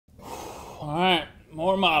All right,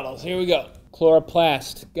 more models. Here we go.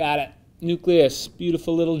 Chloroplast, got it. Nucleus,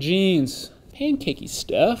 beautiful little genes. Pancakey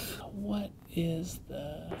stuff. What is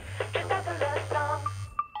the...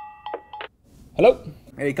 Hello?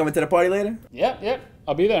 Hey, you coming to the party later? Yep,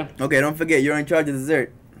 I'll be there. Okay, don't forget, you're in charge of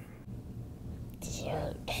dessert.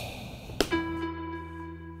 Dessert.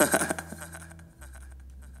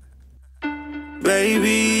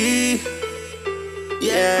 Baby,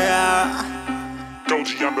 yeah.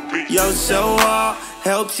 Golgi on the beat. Yo, so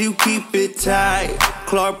helps you keep it tight.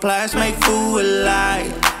 Chloroplast make food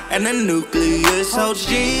alive, and the nucleus holds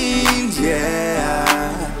genes, yeah.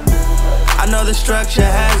 I know the structure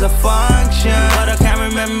has a function, but I can't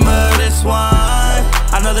remember this one.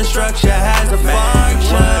 I know the structure has a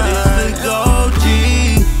function, but it's the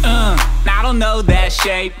Golgi. I don't know that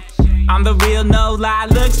shape. I'm the real no lie,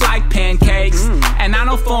 looks like pancakes. And I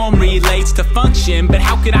know form relates to function, but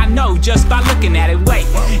how could I know just by looking at it? Wait,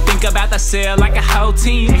 think about the cell like a whole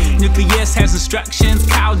team. Nucleus has instructions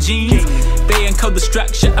called genes. They encode the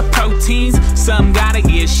structure of proteins. Some gotta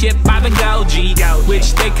get shipped by the Golgi,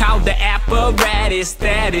 which they call the apparatus.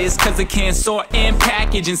 That is cause it can sort and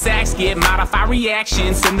package, and sacks get modify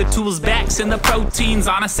reactions. Send the tools back, send the proteins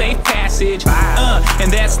on a safe passage.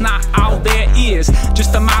 And that's not all there is,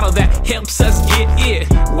 just a model that helps us get it.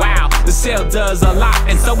 Wow, the cell does a lot,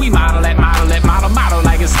 and so we model like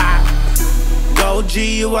it's hot.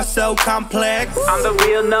 Golgi, you are so complex. I'm the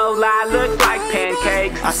real no lie, look like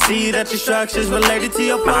pancakes. I see that your structure's related to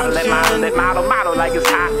your function. Model like it's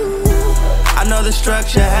hot. I know the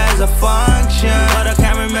structure has a function, but I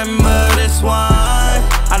can't remember this one.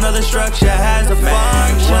 I know the structure has a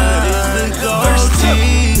function, but it's the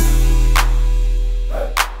Golgi.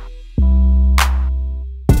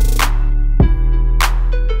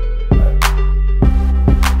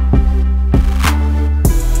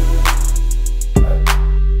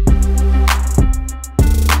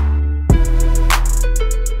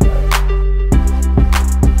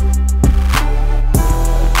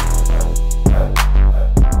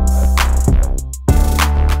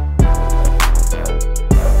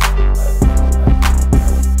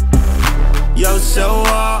 So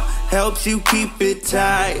helps you keep it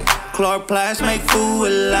tight. Chloroplast make food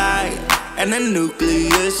alive, and the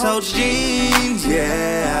nucleus holds genes,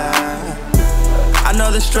 yeah. I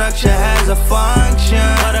know the structure has a function,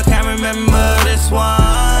 but I can't remember this one.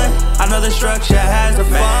 I know the structure has a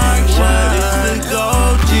function, but it's the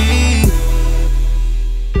Golgi.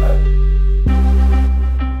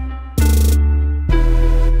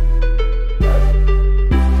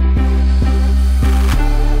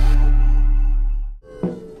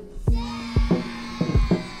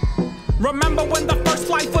 Remember when the first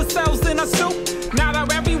life was cells in a soup? Now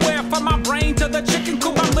they're everywhere, from my brain to the chicken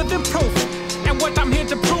coop. I'm living proof, and what I'm here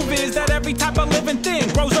to prove is that every type of living thing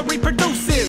grows